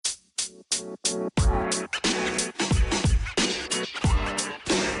Welcome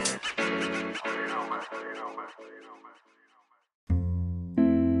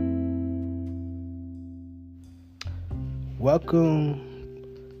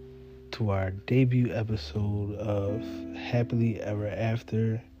to our debut episode of Happily Ever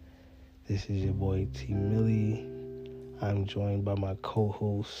After. This is your boy T Millie. I'm joined by my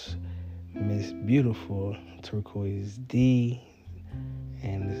co-host, Miss Beautiful Turquoise D.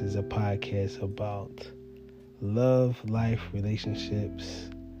 And this is a podcast about love, life,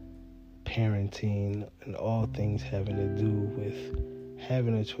 relationships, parenting, and all things having to do with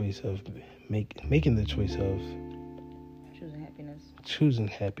having a choice of making the choice of choosing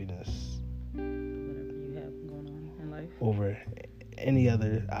happiness whatever you have going on in life over any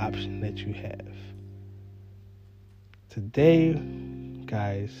other option that you have. Today,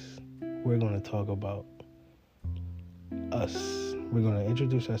 guys, we're going to talk about us. We're going to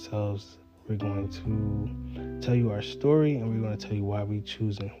introduce ourselves. We're going to tell you our story, and we're going to tell you why we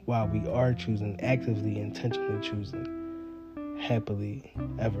are choosing, actively, intentionally choosing happily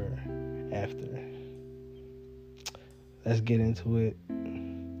ever after. Let's get into it.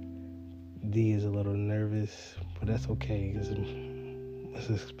 D is a little nervous, but that's okay. It's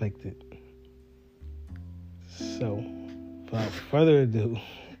expected. So, without further ado,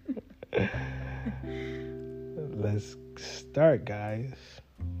 let's start, guys.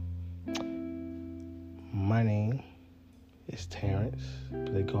 My name is Terrence,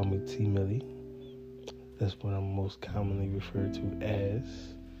 but they call me T Millie. That's what I'm most commonly referred to as.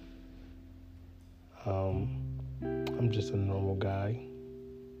 I'm just a normal guy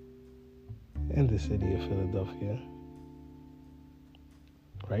in the city of Philadelphia.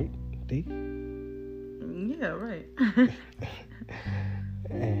 Right, D? Yeah, right.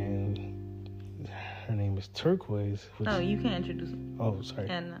 And her name is Turquoise. Oh, you can't introduce me. Oh, sorry.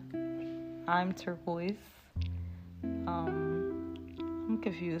 And I'm Turquoise. I'm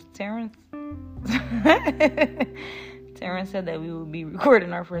confused. Terrence said that we would be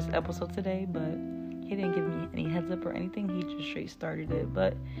recording our first episode today, but he didn't give me any heads up or anything. He just straight started it.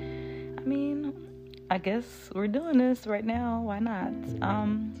 But, I mean, I guess we're doing this right now. Why not?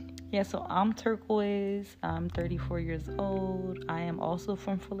 So I'm Turquoise. I'm 34 years old. I am also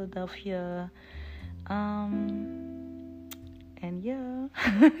from Philadelphia. And yeah.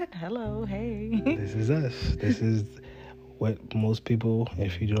 Hello, hey. This is us. This is what most people,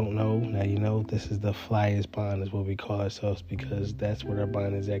 if you don't know, now you know. This is the Flyest Bond is what we call ourselves, because that's what our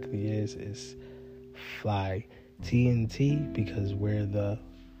bond exactly is. It's fly. TNT, because we're the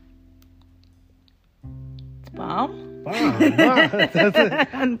bomb. Boom. Like, duh.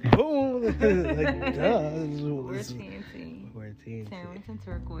 We're TNT. We're TNT. Terrence and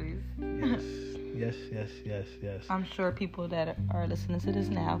Turquoise. Yes. I'm sure people that are listening to this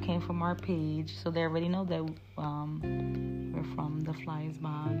now came from our page, so they already know that we're from the Flyest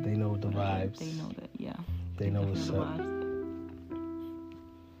Bond. They know the vibes. They know that, yeah. They know what's up.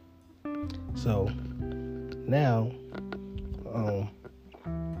 So now,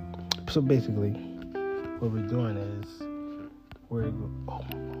 so basically, what we're doing is oh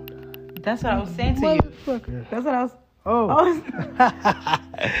my God. That's what I was saying to you. That's what I was. Oh.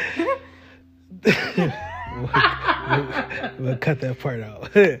 We'll cut that part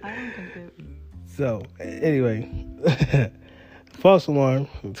out. I don't think that. So anyway, false alarm.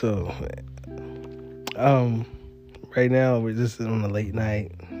 So right now we're just on a late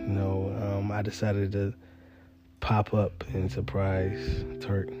night. You know, I decided to pop up and surprise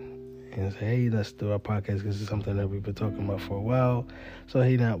Turk and say, hey, let's do our podcast, because it's something that we've been talking about for a while. So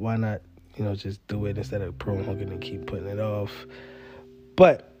hey, why not, just do it instead of prolonging and keep putting it off.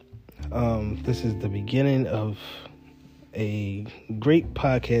 But this is the beginning of a great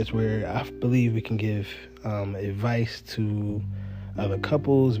podcast where I believe we can give advice to other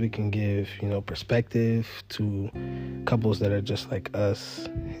couples. We can give, perspective to couples that are just like us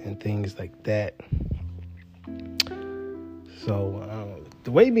and things like that. So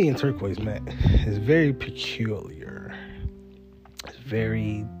the way me and Turquoise met is very peculiar. It's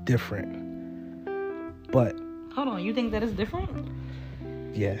very different. But hold on, you think that is different?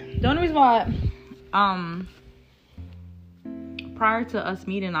 Yeah. The only reason why, prior to us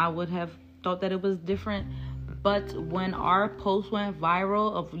meeting, I would have thought that it was different. But when our post went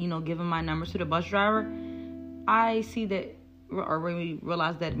viral of, giving my numbers to the bus driver, I see that, or we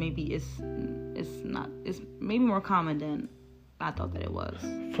realized that maybe it's maybe more common than I thought that it was.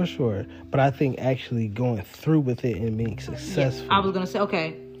 For sure. But I think actually going through with it and being successful. Yeah, I was going to say,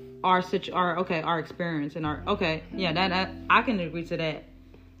 okay, our experience and that I can agree to that.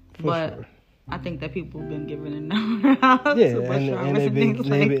 For sure. I think that people have been giving a number out. Yeah, and they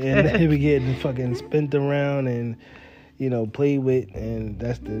be getting fucking spent around and, played with, and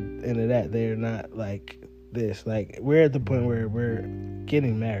that's the end of that. They're not like this. Like, we're at the point where we're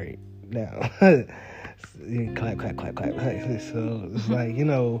getting married now. Clap, clap, clap, clap. So it's like,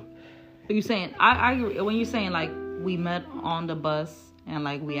 So you're saying, I agree. When you're saying, like, we met on the bus and,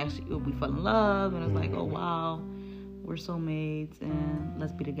 like, we fell in love, and it's like, oh, wow, we're soulmates and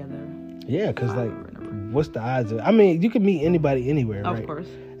let's be together. Yeah, because, like, what's the odds of it? I mean, you can meet anybody anywhere, right? Of course.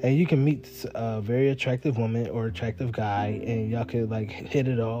 And you can meet a very attractive woman or attractive guy, and y'all could, like, hit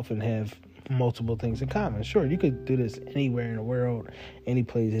it off and have multiple things in common. Sure, you could do this anywhere in the world, any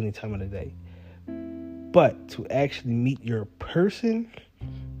place, any time of the day. But to actually meet your person,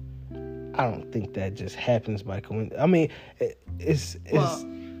 I don't think that just happens by coincidence. I mean, it's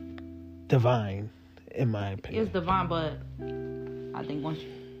divine, in my opinion. It's divine, but I think once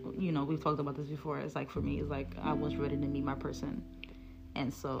we've talked about this before. It's like, for me, it's like I was ready to meet my person,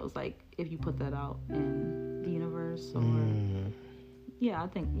 and so it's like if you put that out in the universe, or I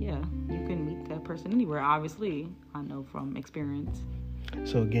think you can meet that person anywhere. Obviously, I know from experience.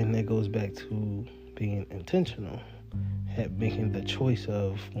 So again, that goes back to being intentional, making the choice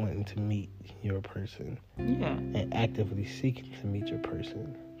of wanting to meet your person, and actively seeking to meet your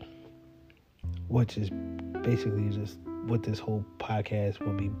person, which is basically just what this whole podcast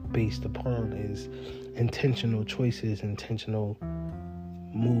will be based upon, is intentional choices, intentional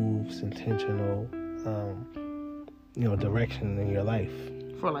moves, intentional direction in your life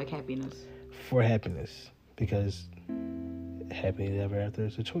for happiness, because happily ever after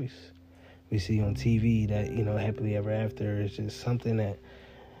is a choice. We see on TV that happily ever after is just something that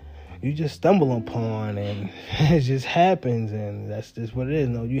you just stumble upon, and it just happens, and that's just what it is.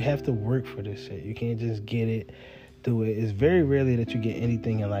 No, you have to work for this shit. You can't just get it, do it. It's very rarely that you get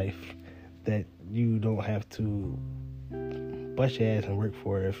anything in life that you don't have to bust your ass and work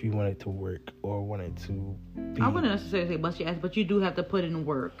for it if you want it to work or want it to be. I wouldn't necessarily say bust your ass, but you do have to put in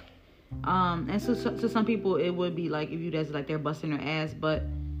work. And so to some people, it would be like, if you that's like they're busting their ass, but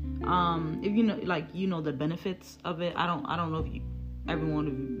if the benefits of it, I don't know if everyone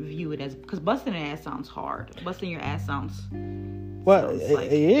would view it as, because busting an ass sounds hard. Busting your ass sounds.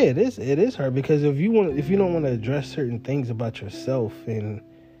 It is hard, because if you don't want to address certain things about yourself and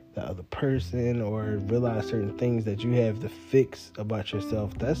the other person, or realize certain things that you have to fix about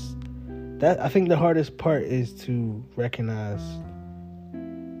yourself, I think the hardest part is to recognize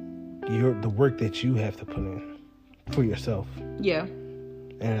the work that you have to put in for yourself. Yeah.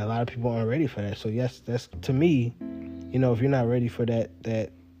 And a lot of people aren't ready for that. So yes, that's, to me, if you're not ready for that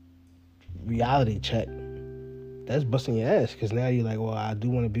reality check, that's busting your ass. Because now you're like, well, I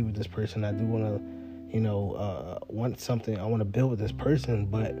do want to be with this person. I do want to, want something. I want to build with this person.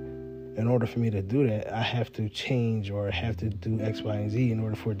 But in order for me to do that, I have to change or have to do X, Y, and Z in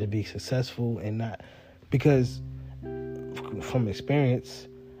order for it to be successful. And not, because from experience,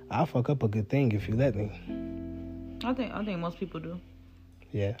 I'll fuck up a good thing if you let me. I think most people do.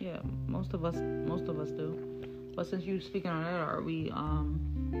 Yeah. Yeah, most of us do. But since you're speaking on that, are we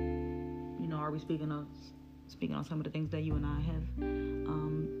speaking on some of the things that you and I have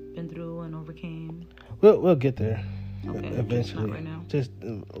been through and overcame? We'll get there. Okay. Eventually. Not right now. Just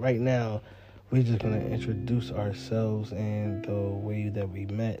right now, we're just gonna introduce ourselves and the way that we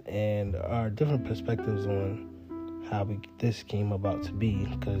met and our different perspectives on how this came about to be.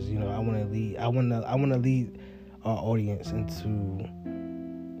 Because I want to lead our audience into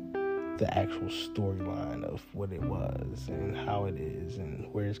the actual storyline of what it was and how it is and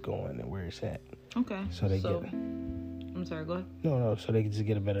where it's going and where it's at. Okay. So they get. I'm sorry. Go ahead. No. So they can just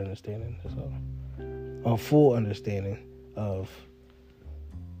get a better understanding. That's all. A full understanding of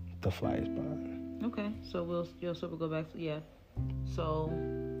the Flyest Pod. Okay. So we'll go back to So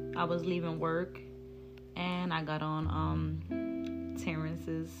I was leaving work and I got on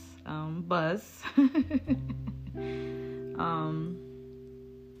Terrence's bus.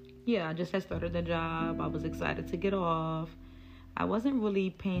 I just had started the job. I was excited to get off. I wasn't really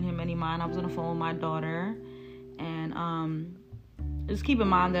paying him any mind. I was on the phone with my daughter, and just keep in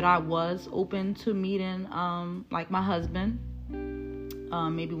mind that I was open to meeting my husband.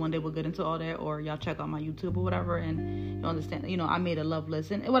 Maybe one day we'll get into all that, or y'all check out my YouTube or whatever, and you'll understand. I made a love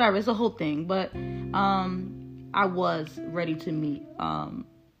list and whatever. It's a whole thing, but I was ready to meet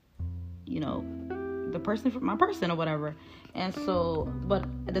the person, my person or whatever. And so, but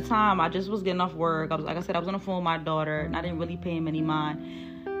at the time, I just was getting off work. I was on the phone with my daughter, and I didn't really pay him any mind.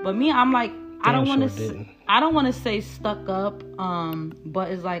 But me, I'm like, I don't want to say stuck up,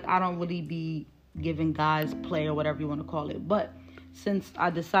 but it's like I don't really be giving guys play or whatever you want to call it. But since I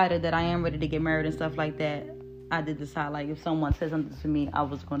decided that I am ready to get married and stuff like that, I did decide, like, if someone said something to me, I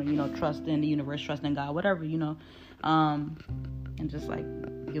was going to, trust in the universe, trust in God, whatever, and just, like,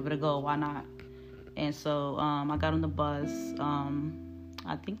 give it a go. Why not? And so I got on the bus.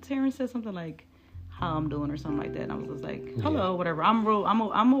 I think Terrence said something like, how I'm doing or something like that. And I was just like, hello, whatever. I'm a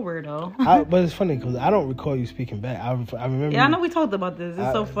weirdo. But it's funny because I don't recall you speaking back. I remember. Yeah, I know we talked about this.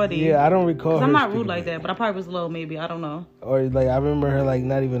 It's so funny. Yeah, I don't recall. Because I'm not rude like that, but I probably was low, maybe. I don't know. Or like I remember her like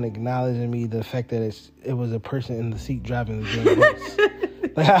not even acknowledging me, the fact that it was a person in the seat driving the damn bus.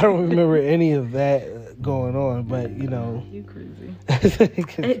 Like I don't remember any of that going on, but You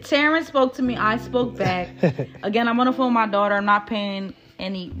crazy. Terrence spoke to me. I spoke back. Again, I'm on the phone with my daughter. I'm not paying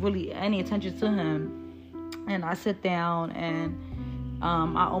any attention to him. And I sit down and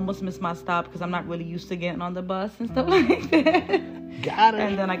I almost missed my stop because I'm not really used to getting on the bus and stuff like that. Got it.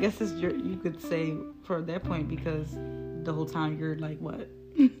 And then I guess you could say for that point, because the whole time you're like, what?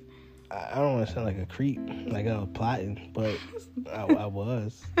 I don't want to sound like a creep, like I was plotting, but I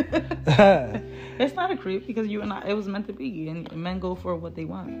was. It's not a creep because you and I, it was meant to be, and men go for what they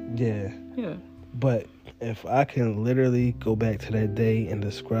want. Yeah. Yeah. But if I can literally go back to that day and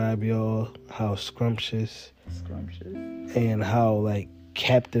describe y'all how scrumptious and how like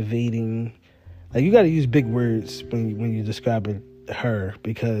captivating, like you got to use big words when you're describing her,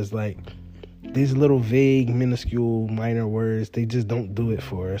 because like these little vague, minuscule, minor words, they just don't do it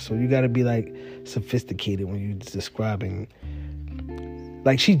for her. So you got to be like sophisticated when you're describing.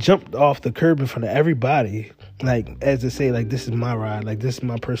 Like she jumped off the curb in front of everybody, like as to say, like this is my ride, like this is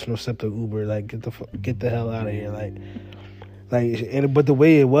my personal SEPTA Uber, like get the hell out of here, but the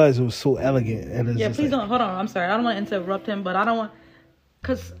way it was so elegant. And it's please don't hold on. I'm sorry, I don't want to interrupt him, but I don't want,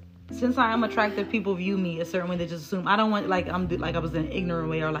 because since I am attractive, people view me a certain way. They just assume I don't want like I was in an ignorant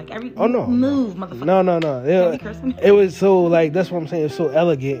way or like every move, motherfucker. No. It was so like that's what I'm saying. It's so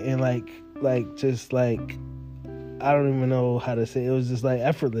elegant and like just like. I don't even know how to say it. It was just like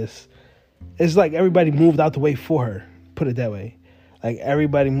effortless. It's like everybody moved out the way for her. Put it that way. Like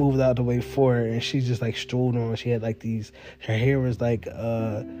everybody moved out the way for her, and she just like strolled on. She had like these. Her hair was like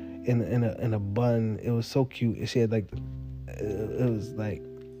in a bun. It was so cute. And she had like it was like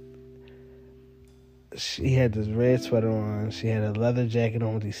she had this red sweater on. She had a leather jacket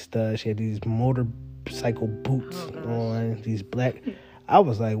on with these studs. She had these motorcycle boots on. These black. I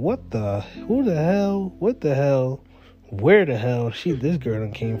was like, what the hell? Where the hell this girl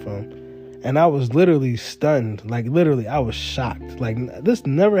done came from? And I was literally stunned. Like, literally, I was shocked. Like, this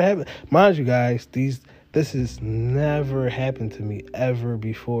never happened. Mind you guys, this has never happened to me ever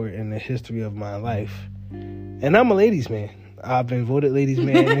before in the history of my life. And I'm a ladies' man. I've been voted ladies'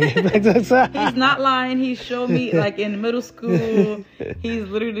 man. He's not lying. He showed me, like, in middle school, he's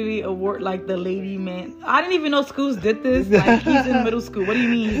literally like the lady man. I didn't even know schools did this. Like, he's in middle school. What do you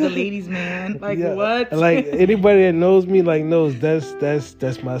mean he's the ladies' man? Like, yeah. What? Like, anybody that knows me, like, knows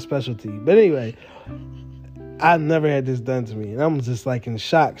that's my specialty. But anyway, I've never had this done to me. And I'm just, like, in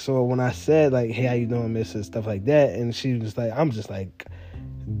shock. So when I said, like, hey, how you doing, miss, and stuff like that, and she was like, I'm just like,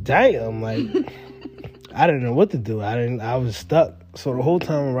 damn, like... I didn't know what to do. I was stuck. So the whole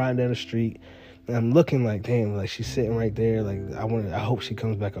time I'm riding down the street, and I'm looking like, damn, like she's sitting right there. Like I hope she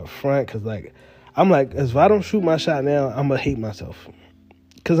comes back up front, because like I'm like, if I don't shoot my shot now, I'm gonna hate myself.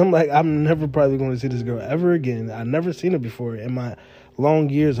 Because I'm like, I'm never probably going to see this girl ever again. I've never seen her before in my long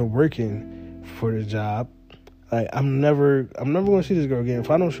years of working for the job. Like I'm never going to see this girl again.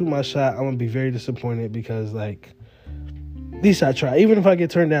 If I don't shoot my shot, I'm gonna be very disappointed, because like. At least I tried. Even if I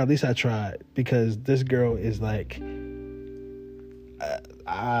get turned down, at least I tried. Because this girl is like...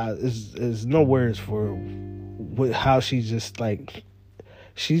 there's no words for how she's just like...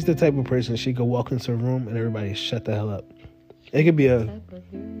 She's the type of person, she could walk into a room and everybody shut the hell up. It could be a...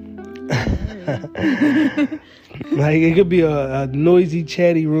 like, it could be a noisy,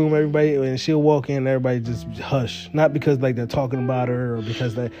 chatty room, everybody, and she'll walk in and everybody just hush. Not because, like, they're talking about her or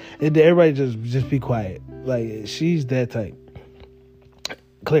because everybody just be quiet. Like, she's that type.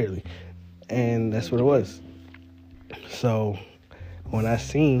 Clearly. And that's what it was. So when I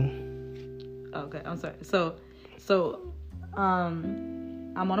seen... Okay, I'm sorry. So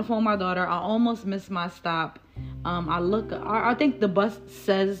I'm on the phone with my daughter. I almost missed my stop. I think the bus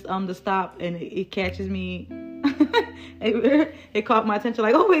says the stop, and it catches me. It caught my attention,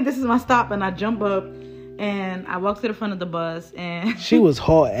 like, oh wait, this is my stop, and I jump up and I walk to the front of the bus, and she was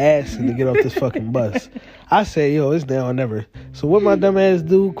haul ass to get off this fucking bus. I said, yo, it's now or never. So what my dumb ass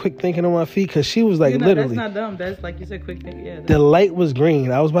do? Quick thinking on my feet, because she was like, literally. That's not dumb. That's like you said, quick thinking. Yeah. The light was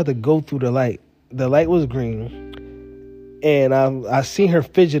green. I was about to go through the light. The light was green. And I seen her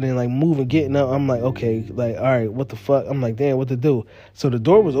fidgeting, like moving, getting up. I'm like, okay, like, all right, what the fuck? I'm like, damn, what to do? So the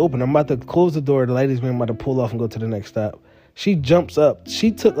door was open. I'm about to close the door. The lady's being about to pull off and go to the next stop. She jumps up.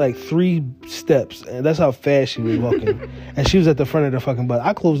 She took like 3 steps, and that's how fast she was walking. And she was at the front of the fucking bus.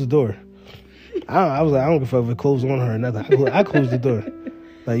 I closed the door. I was like, I don't give a fuck if it closed on her or nothing. I closed the door.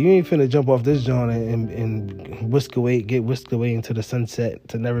 Like, you ain't finna jump off this joint and get whisked away into the sunset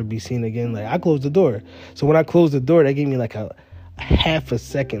to never be seen again. Like, I closed the door. So when I closed the door, that gave me like a half a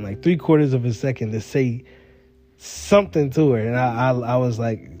second, like 3/4 of a second to say something to her. And I was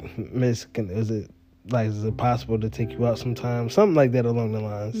like, Miss, is it possible to take you out sometime? Something like that along the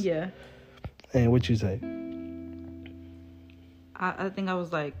lines. Yeah. And what you say? I think I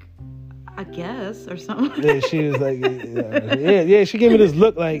was like, I guess, or something. Yeah, she was like, yeah. She gave me this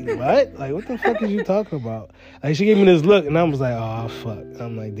look like, what? Like, what the fuck is you talking about? Like, she gave me this look, and I was like, oh, fuck.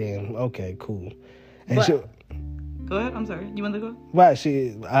 I'm like, damn, okay, cool. And Go ahead, I'm sorry. You want to go? Why?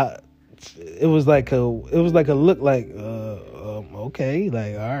 It was like a look like, okay,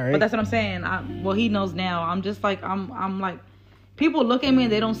 like, all right. But that's what I'm saying. Well, he knows now. I'm just like, I'm like, people look at me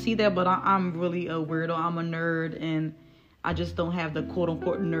and they don't see that, but I'm really a weirdo. I'm a nerd, and I just don't have the quote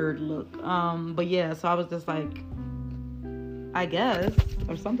unquote nerd look. But yeah, so I was just like, I guess,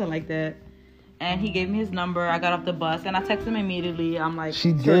 or something like that. And he gave me his number. I got off the bus and I texted him immediately. I'm like,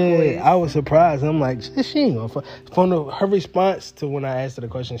 she did. I was surprised. I'm like, she ain't gonna. From her response to when I asked her the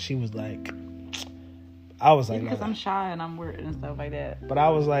question, she was like, I was like, because nah. I'm shy and I'm weird and stuff like that. But I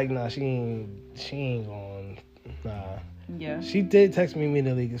was like, nah, she ain't going. Nah. Yeah. She did text me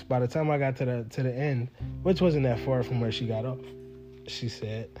immediately because by the time I got to the end, which wasn't that far from where she got off, she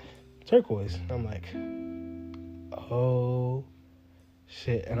said, turquoise. I'm like, oh,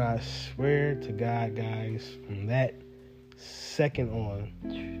 shit. And I swear to God, guys, from that second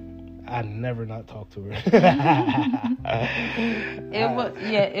on, I never not talked to her.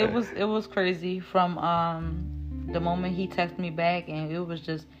 It was crazy from the moment he texted me back, and it was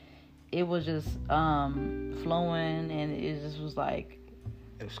just flowing, and it just was like,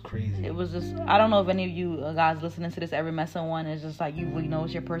 it was crazy. It was just, I don't know if any of you guys listening to this ever met someone, it's just like you really know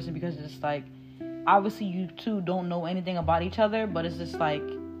it's your person, because it's just like, obviously you two don't know anything about each other, but it's just like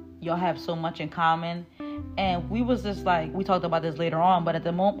y'all have so much in common. And we was just like, we talked about this later on, but at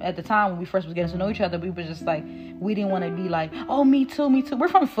the time when we first was getting to know each other, we were just like, we didn't want to be like, oh, me too. We're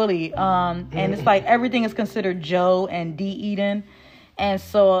from Philly, and it's like everything is considered Joe and D Eden. And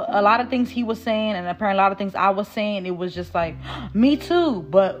so a lot of things he was saying, and apparently a lot of things I was saying, it was just like, me too.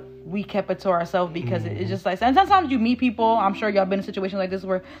 But we kept it to ourselves, because it's just like, and sometimes you meet people, I'm sure y'all been in situations like this,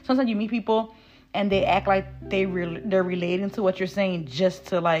 where sometimes you meet people and they act like they're relating to what you're saying just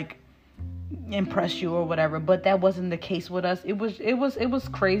to like impress you or whatever. But that wasn't the case with us. It was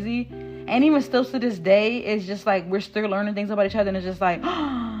crazy. And even still to this day, it's just like we're still learning things about each other, and it's just like,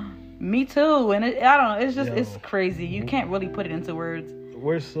 me too. And I don't know, it's just, it's crazy. You can't really put it into words.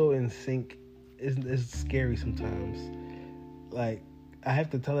 We're so in sync. It's scary sometimes. Like, I have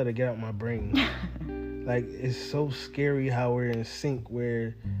to tell her to get out my brain. Like, it's so scary how we're in sync,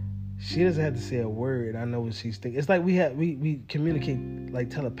 where she doesn't have to say a word. I know what she's thinking. It's like we communicate like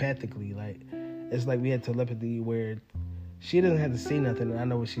telepathically. Like, it's like we had telepathy where she doesn't have to say nothing, and I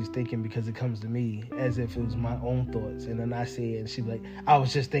know what she's thinking because it comes to me as if it was my own thoughts. And then I say it, and she's like, I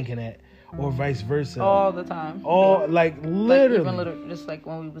was just thinking that. Or vice versa. All the time. Like literally. Like even just like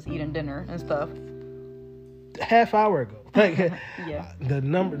when we was eating dinner and stuff. Half hour ago. Like, yeah. The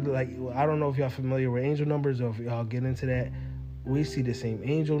number, like, I don't know if y'all familiar with angel numbers or if y'all get into that. We see the same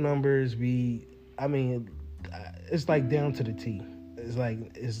angel numbers. It's like down to the T.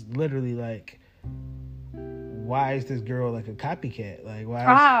 It's literally like, why is this girl like a copycat? Like, why?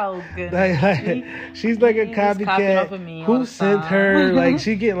 Oh, goodness. Like, she's like a copycat. Who sent her? Like,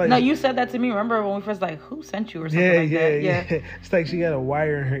 she get like. No, you said that to me. Remember when we first like, who sent you or something like that? Yeah. It's like she got a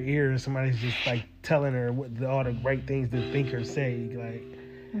wire in her ear, and somebody's just like telling her all the right things to think or say. Like,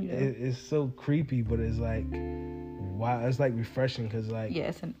 it's so creepy, but it's like, wow, it's like refreshing, because like, yeah,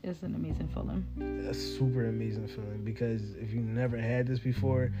 it's an amazing feeling. A super amazing feeling, because if you never had this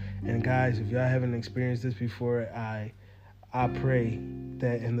before, and guys, if y'all haven't experienced this before, I pray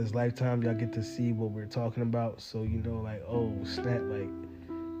that in this lifetime y'all get to see what we're talking about, so you know, like, oh snap, like,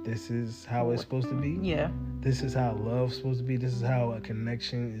 this is how it's supposed to be. Yeah. This is how love's supposed to be. This is how a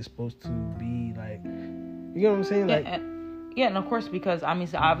connection is supposed to be. Like, you know what I'm saying? Yeah, like, and of course, because I mean,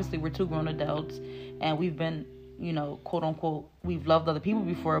 so obviously we're two grown adults, and we've been, you know, quote unquote, we've loved other people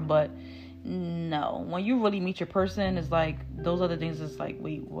before, but no, when you really meet your person, it's like those other things. It's like,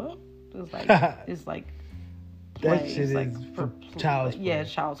 wait, what? It's like it's like play. That shit it's is like for child's play. Yeah,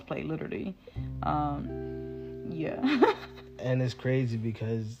 child's play, literally. Yeah, Yeah. And it's crazy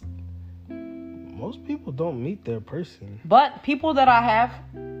because most people don't meet their person. But people that I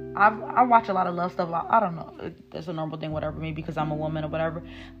watch a lot of love stuff. I don't know. It's a normal thing, whatever. Maybe because I'm a woman or whatever.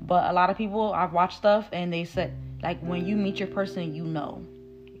 But a lot of people, I've watched stuff and they said, like, when you meet your person, you know.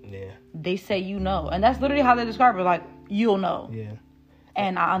 Yeah. They say you know. And that's literally how they describe it. Like, you'll know. Yeah.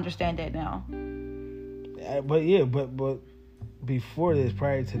 And I understand that now. But before this,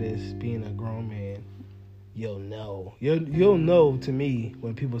 prior to this, being a grown man, you'll know. You'll know, to me,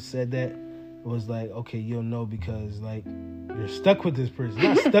 when people said that, it was like, okay, you'll know because, like, you're stuck with this person.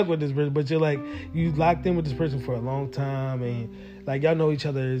 Not stuck with this person, but you're, like, you locked in with this person for a long time, and, like, y'all know each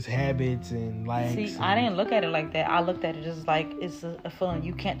other's habits and likes. See, I didn't look at it like that. I looked at it just like it's a feeling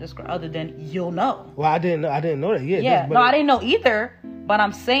you can't describe other than you'll know. Well, I didn't know that. Yeah. No, I didn't know either, but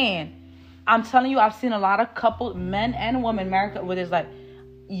I'm telling you, I've seen a lot of couples, men and women, married where it's like,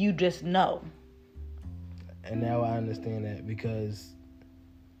 you just know. And now I understand that because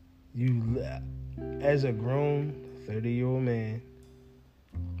you, as a grown 30-year-old man,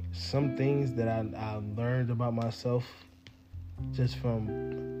 some things that I learned about myself just from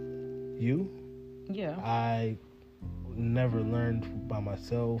you, I never learned by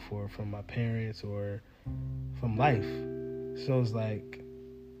myself or from my parents or from life. So it's like,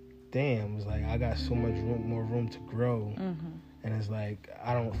 damn, it's like I got so much more room to grow. Mm-hmm. And it's like,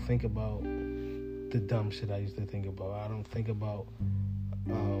 I don't think about the dumb shit I used to think about. I don't think about,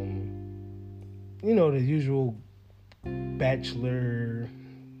 the usual bachelor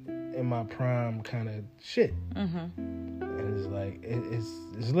in my prime kind of shit. Mm-hmm. And it's like,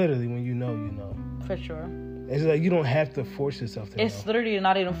 it's literally when you know. For sure. It's like you don't have to force yourself to It's literally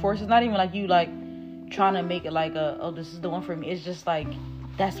not even forced. It's not even like you, like, trying to make it like this is the one for me. It's just like,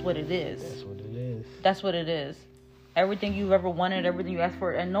 that's what it is. That's what it is. Everything you've ever wanted, everything you asked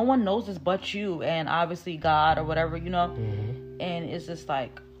for, and no one knows this but you, and obviously God or whatever, Mm-hmm. And it's just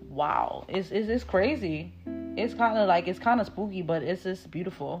like, wow, it's crazy. It's kind of spooky, but it's just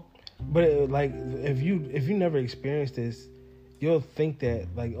beautiful. But if you never experienced this, you'll think that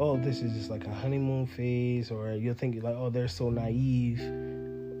like, oh, this is just like a honeymoon phase, or you'll think like, oh, they're so naive,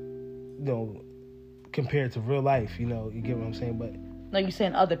 compared to real life. You get what I'm saying? But like you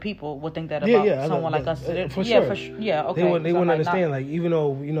saying, other people would think that about someone like us. For sure. Yeah, okay. They wouldn't understand. Like, even though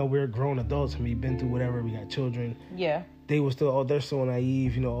we're grown adults and we've been through whatever, we got children. Yeah. They were still, oh, they're so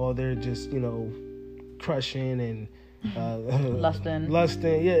naive. They're just crushing and lusting.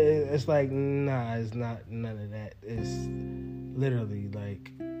 Yeah, it's like, nah, it's not none of that. It's literally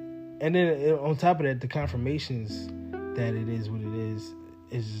like, and then on top of that, the confirmations that it is what it is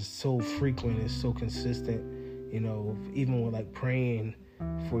just so frequent. It's so consistent. Even with like praying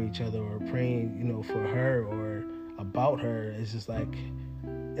for each other or praying, for her or about her, it's just like,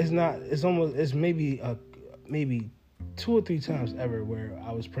 it's maybe 2 or 3 times ever where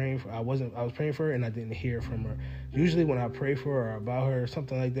I was praying for her and I didn't hear from her. Usually when I pray for her or about her or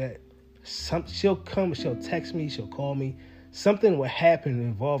something like that, she'll text me, she'll call me, something will happen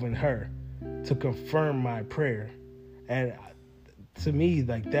involving her to confirm my prayer. And to me,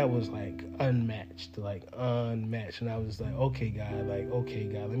 like, that was like unmatched. And I was like, okay, God,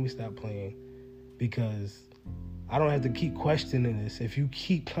 let me stop playing, because I don't have to keep questioning this if you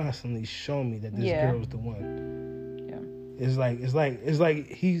keep constantly showing me that this girl is the one. Yeah. It's like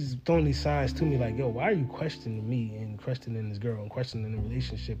he's throwing these signs to me like, yo, why are you questioning me and questioning this girl and questioning the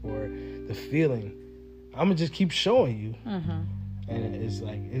relationship or the feeling? I'm gonna just keep showing you. Mm-hmm. And it's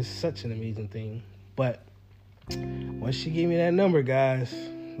like, it's such an amazing thing. But once she gave me that number, guys,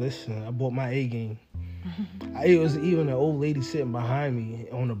 listen, I bought my A game. It was even an old lady sitting behind me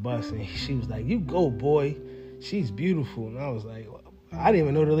on the bus, and she was like, "You go, boy. She's beautiful." And I was like, I didn't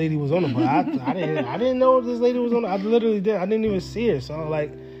even know the lady was on the bus. I didn't know this lady was on. I literally did. I didn't even see her. So I was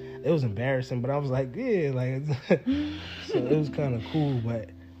like, it was embarrassing, but I was like, yeah, like. So it was kind of cool,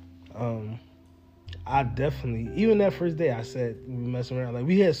 but I definitely, even that first day, I said we were messing around. Like,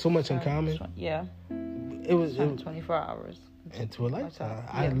 we had so much in common. Yeah. It was 24 hours. Into a lifetime.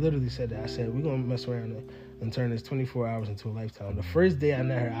 I literally said that. I said, we're going to mess around and turn this 24 hours into a lifetime. The first day I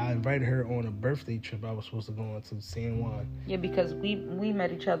met her, I invited her on a birthday trip I was supposed to go on to San Juan. Yeah, because we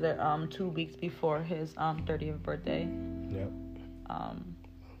met each other 2 weeks before his 30th birthday. Yep.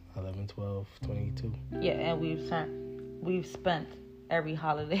 11, 12, 22. Yeah, and we've spent every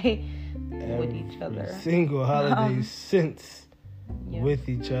holiday with each other. Every single holiday since with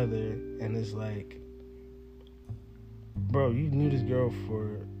each other. And it's like, bro, you knew this girl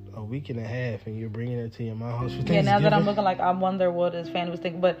for a week and a half, and you're bringing her to your mom's house for Thanksgiving? Yeah, now that I'm looking, like, I wonder what his family was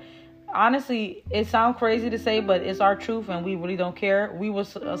thinking. But honestly, it sounds crazy to say, but it's our truth, and we really don't care. We were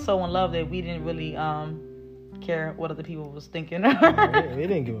so in love that we didn't really care what other people was thinking. We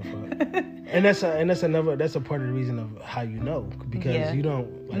didn't give a fuck. And that's a part of the reason of how you know, because you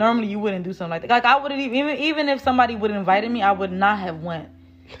don't. Like, normally you wouldn't do something like that. Like I wouldn't even if somebody would have invited me, I would not have went.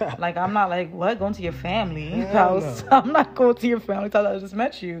 Like I'm not like what going to your family house. No. I'm not going to your family's house. I just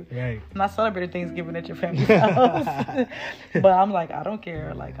met you. Right. I'm not celebrating Thanksgiving at your family's house. But I'm like I don't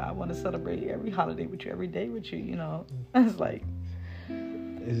care. Like I want to celebrate every holiday with you, every day with you. You know, it's like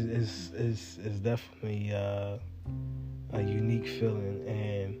it's definitely a unique feeling,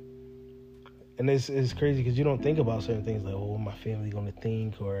 and it's crazy because you don't think about certain things like, oh, what my family gonna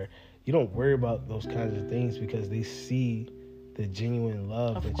think, or you don't worry about those kinds of things because they see the genuine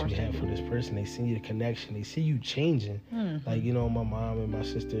love that you have for this person. They see the connection. They see you changing. Mm-hmm. Like, you know, my mom and my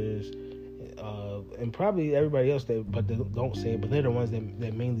sisters, and probably everybody else but they don't say it, but they're the ones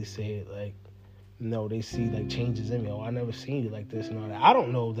that mainly say it. Like, no, they see like changes in me. Oh, I never seen you like this and all that. I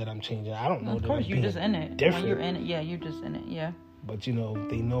don't know that I'm changing. I don't know. Of that course, I'm you're just in it. Different. When you're in it, yeah, you're just in it, yeah. But you know,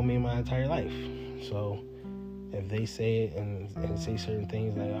 they know me my entire life, so if they say it and say certain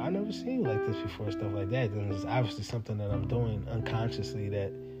things like, I never seen you like this before, stuff like that, then it's obviously something that I'm doing unconsciously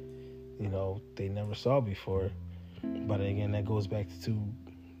that, you know, they never saw before. But again, that goes back to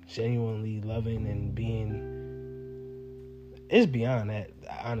genuinely loving and being, it's beyond that,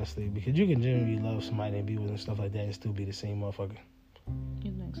 honestly, because you can genuinely love somebody and be with them, stuff like that, and still be the same motherfucker.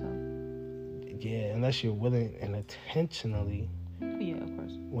 You think so? Yeah, unless you're willing and intentionally of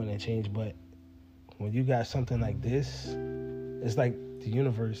course, want to change. But when you got something like this, it's like the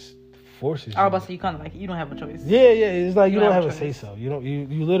universe forces you. I was about to say, you kind of like, you don't have a choice. Yeah, it's like you don't have a say-so.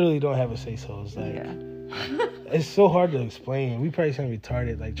 You literally don't have a say-so. It's like, it's so hard to explain. We probably sound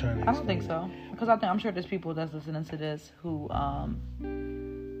retarded, like, trying to explain. I don't think so. Because I'm sure there's people that's listening to this who,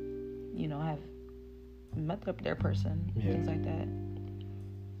 you know, have met their person, things like that.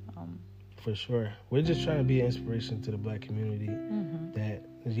 For sure. We're just trying to be an inspiration to the black community, that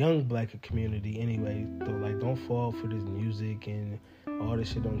the young black community anyway, don't fall for this music and all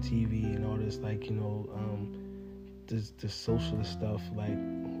this shit on TV and all this, like, you know, this socialist stuff, like,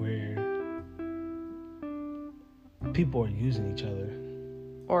 where people are using each other.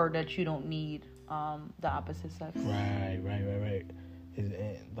 Or that you don't need the opposite sex. Right.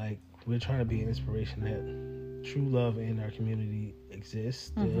 Like, we're trying to be an inspiration that true love in our community exists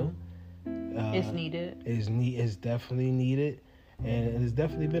still. It's needed. It's definitely needed, and it is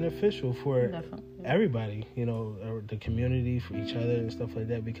definitely beneficial for everybody, you know, or the community, for each other and stuff like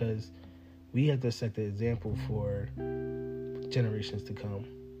that, because we have to set the example for generations to come.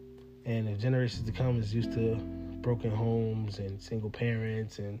 And if generations to come is used to broken homes and single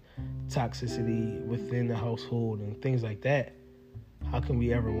parents and toxicity within the household and things like that, how can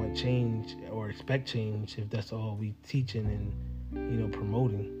we ever want change or expect change if that's all we teaching and, you know,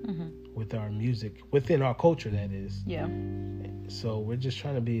 promoting with our music, within our culture, that is. Yeah. So we're just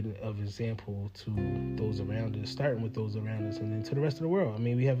trying to be of example to those around us, starting with those around us, and then to the rest of the world. I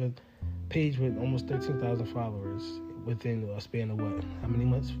mean, we have a page with almost 13,000 followers within a span of how many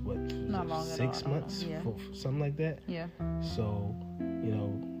months? Not long 6 months? Yeah. Something like that? Yeah. So, you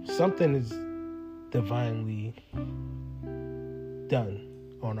know, something is divinely done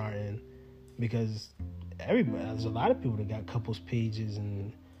on our end, because there's a lot of people that got couples pages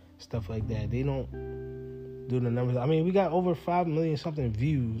and stuff like that. They don't do the numbers. I mean, we got over 5 million something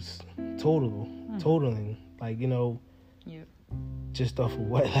views totaling, like, you know, just off of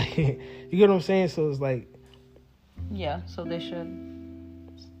what, like, you get what I'm saying? So it's like, yeah, so they should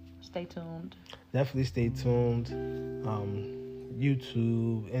stay tuned. Definitely stay tuned.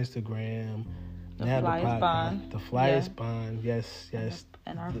 YouTube, Instagram, the Flyest Bond. The Flyest Bond, yes.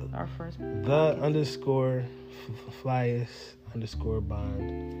 And our first _Flyest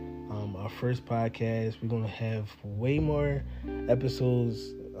 _Bond. Our first podcast. We're gonna have way more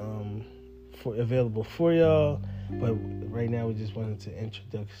episodes available for y'all, but right now we just wanted to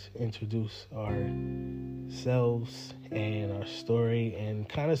introduce ourselves and our story, and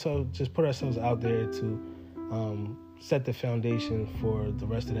kind of just put ourselves out there to set the foundation for the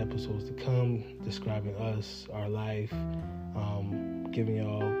rest of the episodes to come, describing us, our life, giving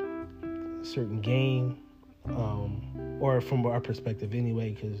y'all a certain game, or from our perspective anyway,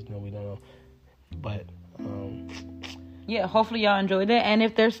 because we don't know. But yeah, hopefully y'all enjoyed it. And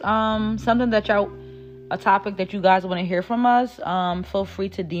if there's something that a topic that you guys want to hear from us, feel free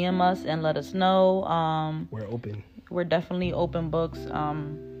to DM us and let us know. We're open. We're definitely open books.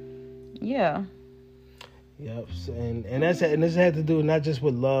 Yeah. Yep, and this had to do not just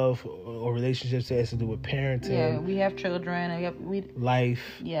with love or relationships. It has to do with parenting. Yeah, we have children. Life.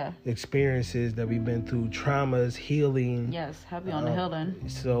 Yeah. Experiences that we've been through, traumas, healing. Yes, happy on the healing.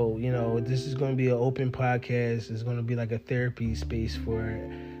 So this is going to be an open podcast. It's going to be like a therapy space for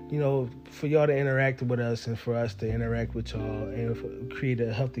y'all to interact with us and for us to interact with y'all and create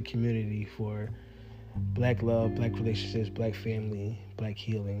a healthy community for Black love, Black relationships, Black family, Black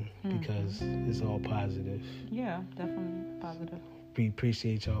healing, because it's all positive. Yeah, definitely positive. We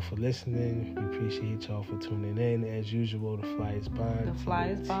appreciate y'all for listening. We appreciate y'all for tuning in. As usual, the Flyest Bond. The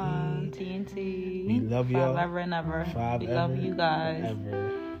Flyest Bond, TNT. We love y'all. Forever and ever. We love you guys.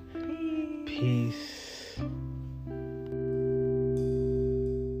 Ever. Peace.